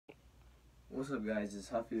What's up guys, it's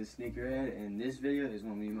Huffy the Sneakerhead, and this video is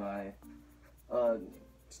going to be my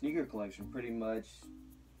sneaker collection, pretty much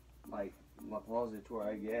like my closet tour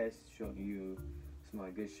I guess, showing you some of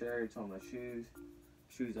my good shirts, all my shoes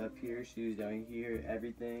up here, shoes down here,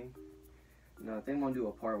 everything. Now I think I'm going to do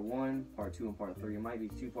a part 1, part 2, and part 3. It might be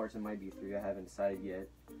 2 parts, it might be 3, I haven't decided yet.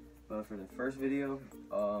 But for the first video,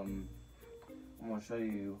 I'm going to show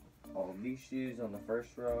you all these shoes on the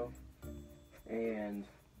first row, and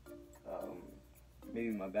maybe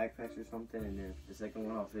my backpacks or something, and then for the second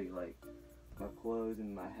one I'll show you like my clothes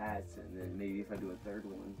and my hats, and then maybe if I do a third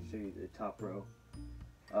one, show you the top row.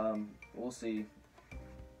 We'll see.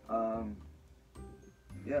 Yeah,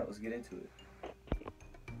 let's get into it.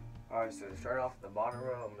 Alright, so to start off at the bottom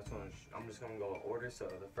row, I'm just gonna go in order. So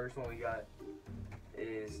the first one we got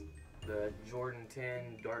is the Jordan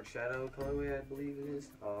 10 Dark Shadow colorway, I believe it is.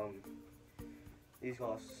 These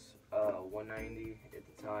cost $190 at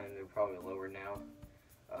the time. They're probably lower now.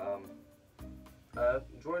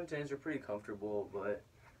 Jordan 10s are pretty comfortable, but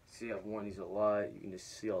see, I've worn these a lot. You can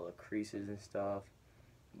just see all the creases and stuff.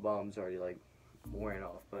 Bum's already like wearing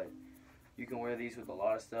off, but you can wear these with a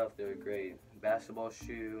lot of stuff. They're a great basketball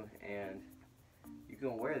shoe, and you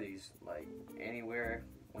can wear these like anywhere,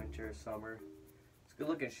 winter, summer. It's a good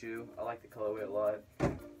looking shoe. I like the colorway a lot.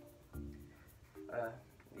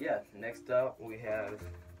 Yeah, next up we have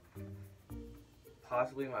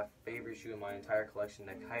possibly my favorite shoe in my entire collection,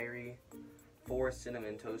 the Kyrie 4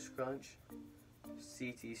 Cinnamon Toast Crunch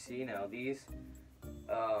CTC. Now these,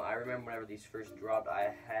 I remember whenever these first dropped,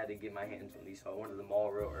 I had to get my hands on these, so I went to the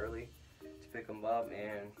mall real early to pick them up,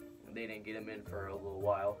 and they didn't get them in for a little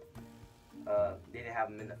while. They didn't have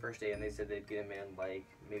them in the first day, and they said they'd get them in like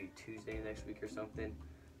maybe Tuesday next week or something.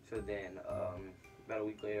 So then about a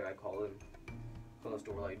week later I called them from the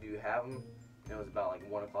store, like, do you have them? And it was about like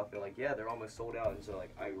 1 o'clock. They're like, yeah, they're almost sold out. And so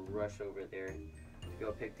like I rush over there to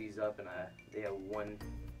go pick these up, and they have one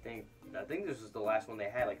thing. I think this was the last one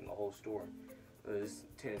they had like in the whole store. It was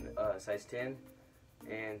size 10,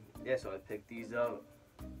 and yeah, so I picked these up.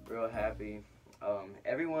 Real happy.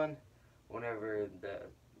 Everyone, whenever the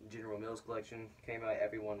General Mills collection came out,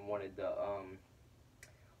 everyone wanted the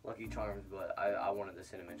Lucky Charms, but I wanted the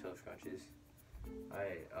Cinnamon Toast Crunches.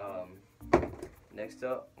 Alright, next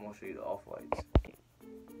up, I'm going to show you the Off-Whites.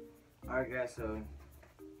 Alright guys, so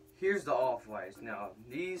here's the Off-Whites. Now,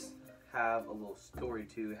 these have a little story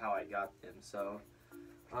to how I got them. So,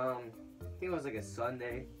 I think it was like a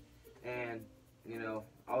Sunday, and, you know,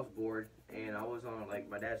 I was bored, and I was on, like,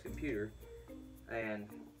 my dad's computer, and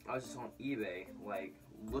I was just on eBay, like,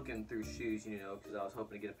 looking through shoes, you know, because I was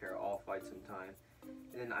hoping to get a pair of Off-Whites sometime.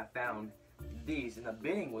 And then I found these, and the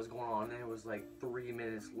bidding was going on, and it was like 3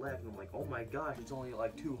 minutes left, and I'm like, oh my gosh, it's only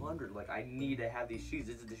like 200. Like, I need to have these shoes.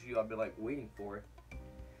 This is the shoe I've been like waiting for.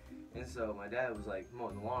 And so my dad was like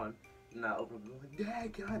mowing the lawn, and I opened up, like,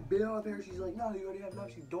 Dad, can I bid on a pair? She's like, no, you already have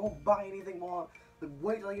enough. She's, don't buy anything more. Like,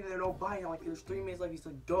 wait till I get there, don't buy it. I'm like, there's 3 minutes left. He's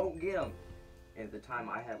like, don't get them. And at the time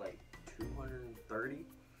I had like 230,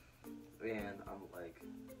 and I'm like,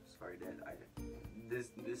 sorry Dad,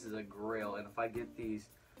 this is a grail, and if I get these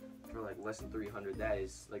for like less than 300, that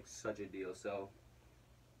is like such a deal. So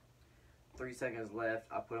 3 seconds left,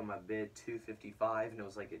 I put on my bid 255, and it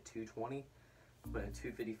was like at 220, but at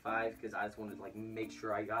 255 because I just wanted to like make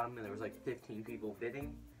sure I got them, and there was like 15 people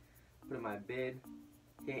bidding. Put in my bid,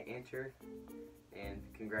 hit enter, and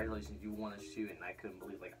congratulations, you won a shoe. And I couldn't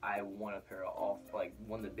believe, like, I won a pair of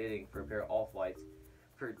won the bidding for a pair of Off-Whites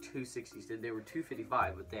for 260. So they were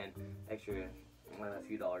 255, but then extra a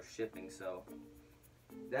few dollars shipping. So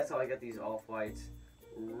that's how I got these Off-Whites.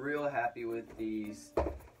 Real happy with these.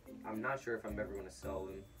 I'm not sure if I'm ever going to sell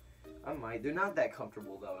them. I might. They're not that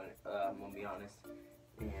comfortable though, I'm going to be honest.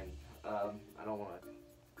 And I don't want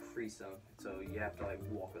to crease them, so you have to like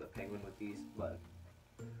walk with a penguin with these. But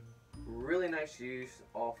really nice shoes,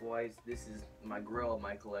 Off-Whites. This is my grail of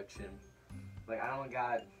my collection. Like, I don't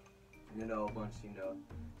got, you know, a bunch, you know,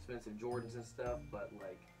 expensive Jordans and stuff, but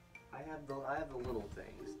like I have the little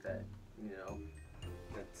things that, you know,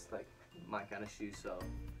 that's like my kind of shoe. So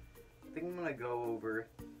I think I'm gonna go over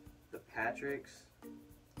the Patricks,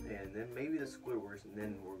 and then maybe the Squidwards, and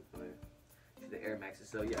then we're gonna do the Air Maxes.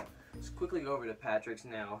 So yeah, let's quickly go over the Patricks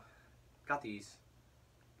now. Got these.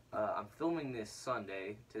 I'm filming this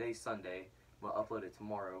Sunday. Today's Sunday. I'm gonna upload it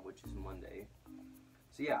tomorrow, which is Monday.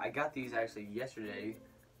 So yeah, I got these actually yesterday,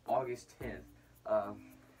 August 10th.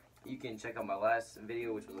 You can check out my last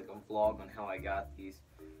video, which was like a vlog on how I got these.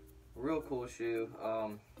 Real cool shoe.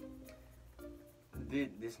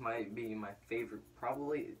 This might be my favorite,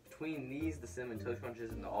 probably between these, the Cinnamon Toast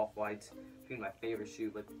Crunches, and the Off-Whites, between my favorite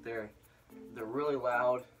shoe. But they're really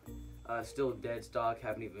loud. Still dead stock,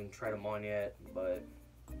 haven't even tried them on yet, but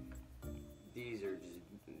these are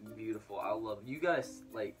just beautiful. I love you guys.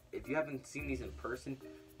 Like, if you haven't seen these in person,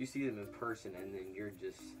 you see them in person and then you're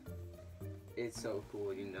just, it's so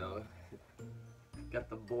cool, you know. Got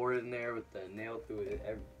the board in there with the nail through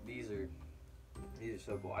it. These are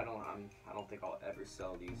so cool. I don't think I'll ever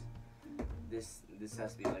sell these. This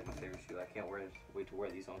has to be like my favorite shoe. I can't wait to wear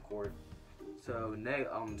these on court. So next,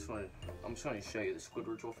 I'm just going to show you the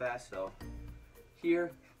Squidwards real fast. So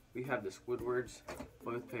here we have the Squidwards,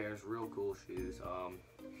 both pairs, real cool shoes. I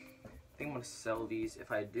think I'm going to sell these.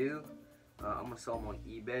 If I do, I'm going to sell them on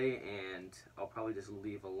eBay, and I'll probably just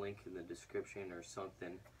leave a link in the description or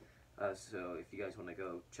something. So if you guys want to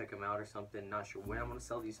go check them out or something, not sure when I'm going to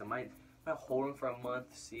sell these. I might hold them for a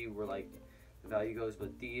month, see where like the value goes.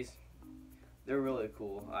 But these, they're really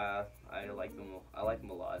cool. I like them. I like them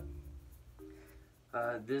a lot.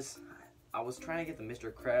 I was trying to get the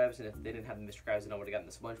Mr. Krabs, and if they didn't have the Mr. Krabs, then I would have gotten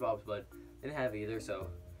the SpongeBob's, but they didn't have either, so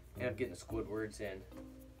I ended up getting the Squidwards, and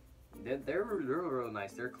they're real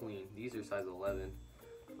nice. They're clean. These are size 11.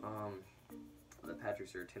 The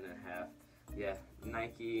Patrick's are 10.5. Yeah,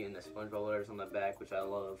 Nike and the SpongeBob letters on the back, which I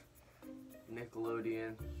love.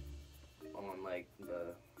 Nickelodeon on like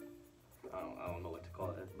the, I don't know what to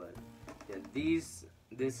call it, but yeah,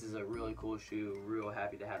 this is a really cool shoe. Real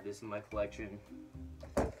happy to have this in my collection.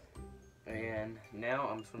 And now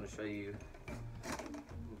I'm just going to show you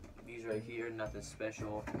these right here. Nothing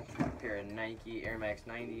special. A pair of Nike Air Max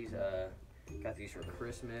 90s. Got these for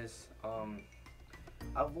Christmas.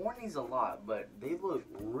 I've worn these a lot, but they look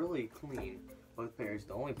really clean, both pairs.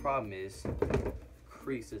 The only problem is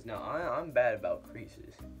creases. Now I'm bad about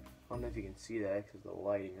creases. I don't know if you can see that because of the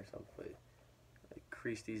lighting or something, but I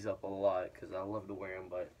crease these up a lot because I love to wear them.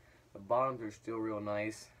 But the bottoms are still real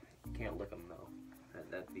nice. You can't lick them though.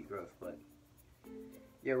 That'd be gross. But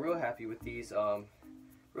yeah, real happy with these.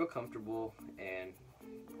 Real comfortable and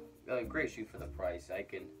a great shoe for the price. I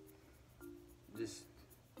can just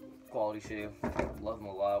quality shoe. Love them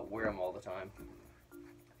a lot. Wear them all the time.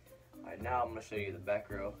 Alright, now I'm going to show you the back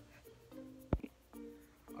row.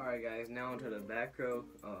 Alright guys, now onto the back row.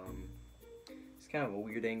 It's kind of a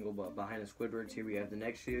weird angle, but behind the Squidwards here we have the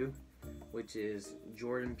next shoe, which is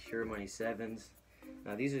Jordan Pure Money 7s.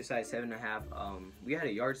 Now these are size 7.5. We had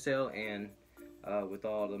a yard sale, and with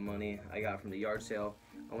all the money I got from the yard sale,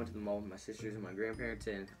 I went to the mall with my sisters and my grandparents,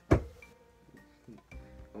 and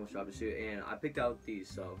almost dropped a shoe, and I picked out these.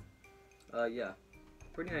 So yeah,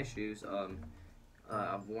 pretty nice shoes.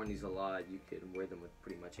 I've worn these a lot. You can wear them with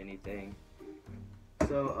pretty much anything.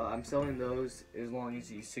 So I'm selling those as long as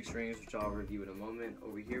these 6 rings, which I'll review in a moment.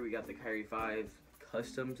 Over here we got the Kyrie 5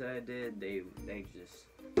 customs that I did. They just,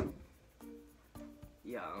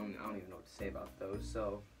 yeah, I don't even know what to say about those.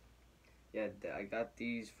 So yeah, I got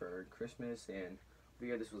these for Christmas, and over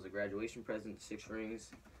here this was a graduation present, 6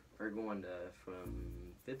 rings. We're going from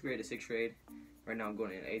 5th grade to 6th grade. Right now I'm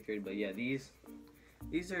going in 8th grade, but yeah, these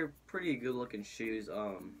are pretty good looking shoes.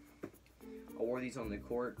 I wore these on the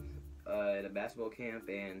court at a basketball camp,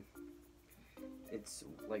 and it's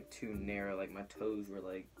like too narrow. Like my toes were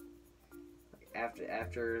like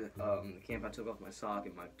after the camp, I took off my sock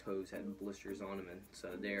and my toes had blisters on them, and so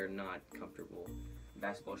they're not comfortable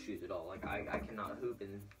basketball shoes at all. Like I cannot hoop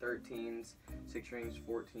in 13s, 6 rings,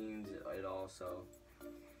 14s at all. So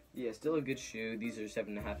yeah, still a good shoe. These are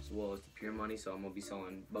 7.5 as well as the Pure Money, so I'm gonna be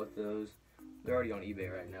selling both of those. They're already on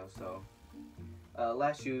eBay right now. So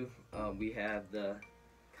last shoe, we have the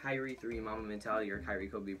Kyrie 3 Mamba Mentality, or Kyrie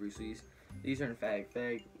Kobe Bruce Lee's. These are in fact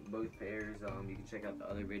fake, both pairs. You can check out the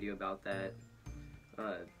other video about that.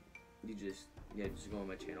 Just go on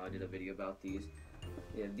my channel. I did a video about these.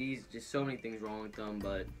 Yeah, these, just so many things wrong with them,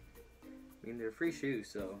 but I mean, they're free shoes,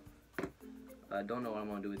 so I don't know what I'm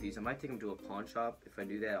gonna do with these. I might take them to a pawn shop. If I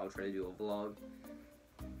do that, I'll try to do a vlog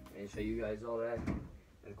and show you guys all that.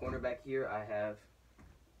 In the corner back here, I have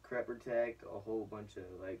Crep Protect, a whole bunch of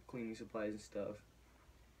like cleaning supplies and stuff.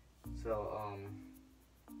 So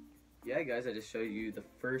yeah guys, I just showed you the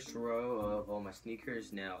first row of all my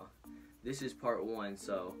sneakers. Now this is part 1,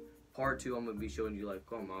 so part 2 I'm gonna be showing you like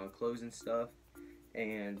all my clothes and stuff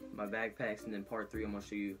and my backpacks, and then part 3 I'm gonna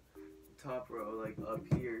show you the top row, like up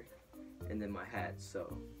here, and then my hats.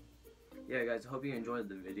 So yeah guys, I hope you enjoyed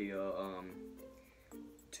the video.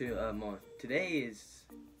 Today is,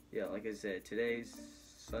 yeah, like I said, today's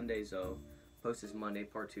Sunday, so post this Monday,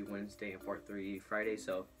 part 2 Wednesday, and part 3 Friday.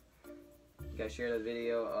 So you guys share the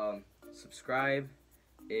video, subscribe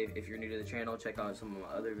if you're new to the channel. Check out some of my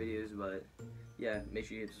other videos, but yeah, make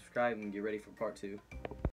sure you subscribe and get ready for part 2.